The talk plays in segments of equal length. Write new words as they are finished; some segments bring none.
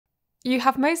You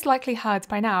have most likely heard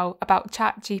by now about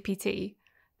ChatGPT,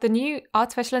 the new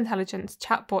artificial intelligence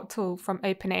chatbot tool from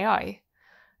OpenAI.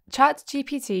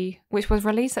 ChatGPT, which was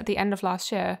released at the end of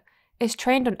last year, is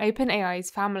trained on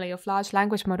OpenAI's family of large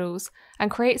language models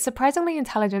and creates surprisingly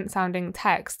intelligent-sounding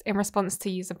text in response to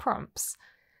user prompts.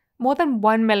 More than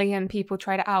 1 million people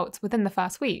tried it out within the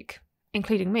first week,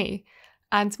 including me,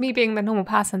 and me being the normal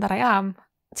person that I am,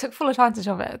 took full advantage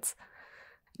of it.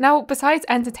 Now, besides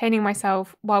entertaining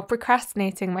myself while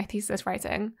procrastinating my thesis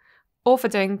writing, or for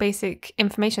doing basic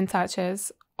information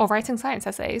searches, or writing science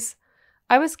essays,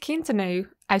 I was keen to know,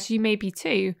 as you may be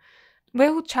too,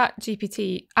 will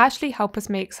ChatGPT actually help us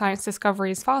make science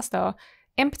discoveries faster,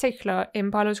 in particular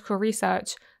in biological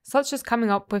research, such as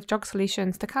coming up with drug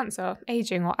solutions to cancer,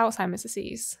 aging, or Alzheimer's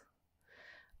disease?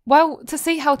 Well, to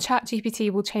see how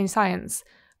ChatGPT will change science,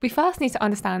 we first need to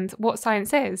understand what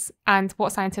science is and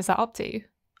what scientists are up to,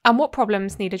 and what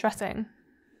problems need addressing.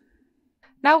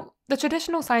 Now, the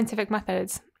traditional scientific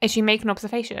methods is you make an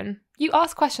observation, you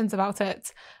ask questions about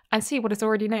it, and see what is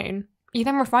already known. You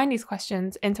then refine these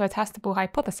questions into a testable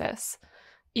hypothesis.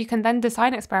 You can then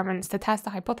design experiments to test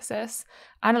the hypothesis,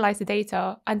 analyse the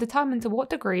data, and determine to what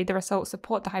degree the results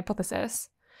support the hypothesis.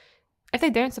 If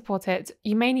they don't support it,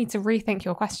 you may need to rethink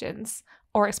your questions,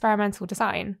 or experimental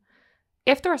design.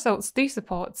 If the results do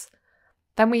support,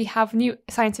 then we have new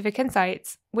scientific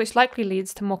insights, which likely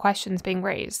leads to more questions being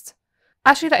raised.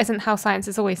 Actually, that isn't how science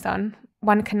is always done.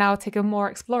 One can now take a more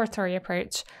exploratory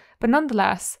approach, but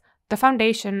nonetheless, the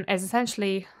foundation is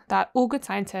essentially that all good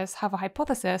scientists have a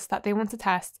hypothesis that they want to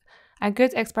test and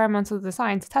good experimental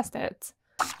design to test it.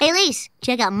 Hey, Lise,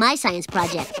 check out my science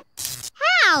project.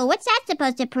 How? What's that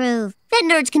supposed to prove? That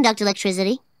nerds conduct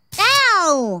electricity.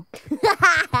 Ow!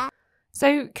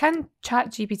 So, can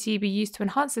ChatGPT be used to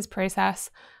enhance this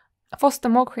process, foster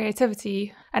more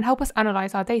creativity, and help us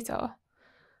analyse our data?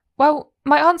 Well,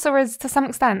 my answer is to some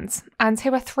extent, and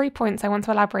here are 3 points I want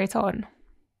to elaborate on.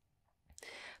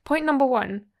 Point number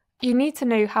 1, you need to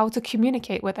know how to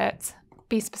communicate with it.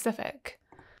 Be specific.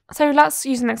 So let's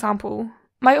use an example.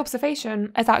 My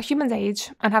observation is that humans age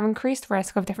and have increased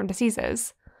risk of different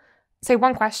diseases. So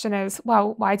one question is,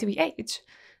 well, why do we age?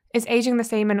 Is aging the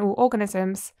same in all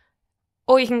organisms?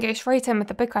 Or you can go straight in with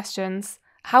the big questions.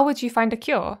 How would you find a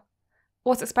cure?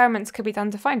 What experiments could be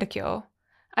done to find a cure?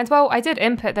 And well, I did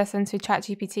input this into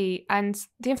ChatGPT, and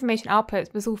the information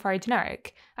output was all very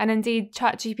generic. And indeed,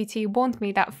 ChatGPT warned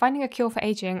me that finding a cure for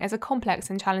aging is a complex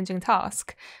and challenging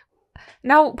task.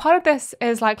 Now, part of this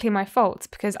is likely my fault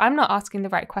because I'm not asking the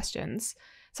right questions.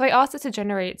 So I asked it to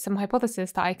generate some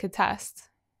hypotheses that I could test.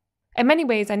 In many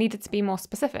ways, I needed to be more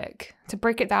specific, to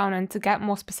break it down and to get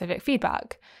more specific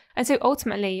feedback. And so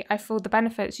ultimately, I feel the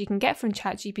benefits you can get from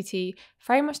ChatGPT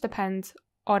very much depend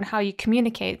on how you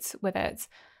communicate with it.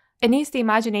 It needs the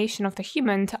imagination of the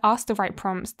human to ask the right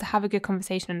prompts to have a good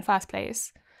conversation in the first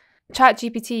place.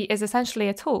 ChatGPT is essentially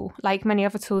a tool, like many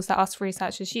other tools that us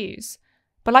researchers use.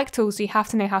 But like tools, you have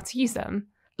to know how to use them,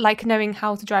 like knowing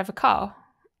how to drive a car,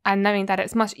 and knowing that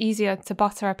it's much easier to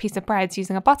butter a piece of bread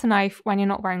using a butter knife when you're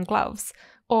not wearing gloves,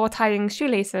 or tying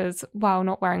shoelaces while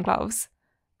not wearing gloves.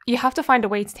 You have to find a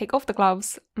way to take off the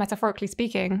gloves, metaphorically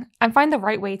speaking, and find the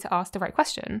right way to ask the right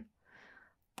question.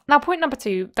 Now, point number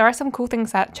 2, there are some cool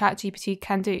things that ChatGPT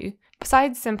can do.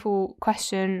 Besides simple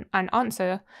question and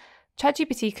answer,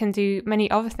 ChatGPT can do many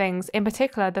other things. In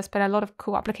particular, there's been a lot of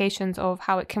cool applications of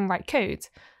how it can write code.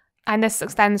 And this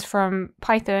extends from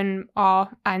Python,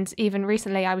 R, and even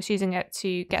recently I was using it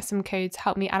to get some code to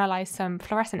help me analyze some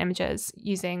fluorescent images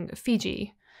using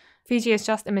Fiji. Fiji is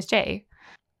just image J.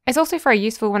 It's also very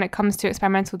useful when it comes to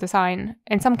experimental design.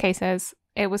 In some cases,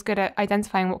 it was good at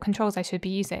identifying what controls I should be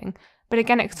using. But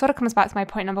again, it sort of comes back to my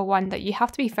point number 1 that you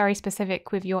have to be very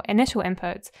specific with your initial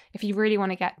input if you really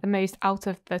want to get the most out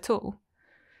of the tool.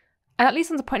 And that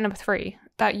leads on to point number 3,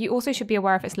 that you also should be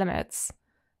aware of its limits.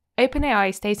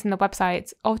 OpenAI states in the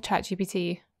website of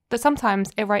ChatGPT that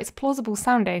sometimes it writes plausible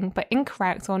sounding but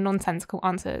incorrect or nonsensical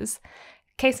answers.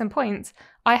 Case in point,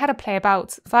 I had to play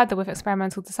about further with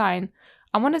experimental design.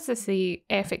 I wanted to see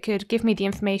if it could give me the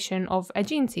information of a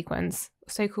gene sequence,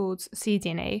 so-called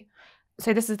cDNA.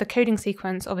 So this is the coding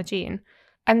sequence of a gene.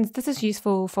 And this is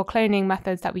useful for cloning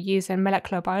methods that we use in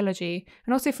molecular biology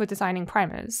and also for designing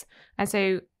primers. And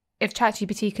so if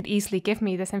ChatGPT could easily give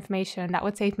me this information, that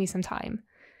would save me some time.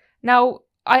 Now,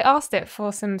 I asked it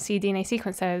for some cDNA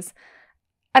sequences,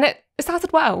 and it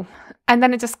started well, and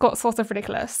then it just got sort of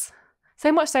ridiculous.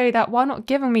 So much so that while not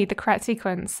giving me the correct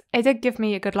sequence, it did give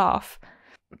me a good laugh.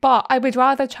 But I would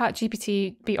rather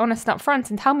ChatGPT be honest up front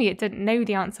and tell me it didn't know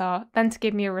the answer than to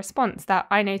give me a response that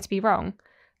I know to be wrong.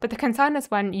 But the concern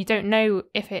is when you don't know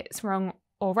if it's wrong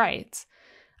or right.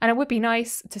 And it would be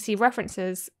nice to see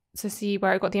references to see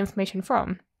where I got the information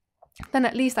from. Then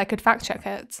at least I could fact check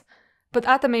it. But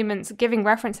at the moment, giving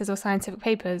references or scientific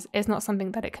papers is not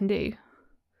something that it can do.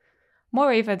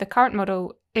 Moreover, the current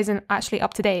model isn't actually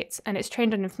up to date and it's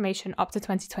trained on information up to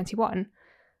 2021.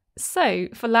 So,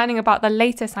 for learning about the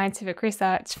latest scientific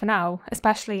research for now,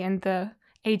 especially in the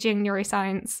aging,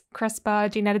 neuroscience,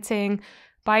 CRISPR, gene editing,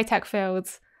 biotech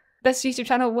fields, this YouTube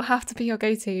channel will have to be your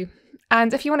go-to.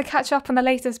 And if you want to catch up on the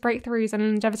latest breakthroughs and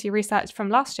longevity research from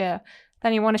last year,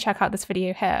 then you want to check out this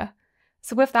video here.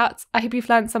 So with that, I hope you've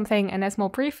learned something in this more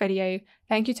brief video.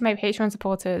 Thank you to my Patreon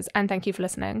supporters and thank you for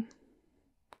listening.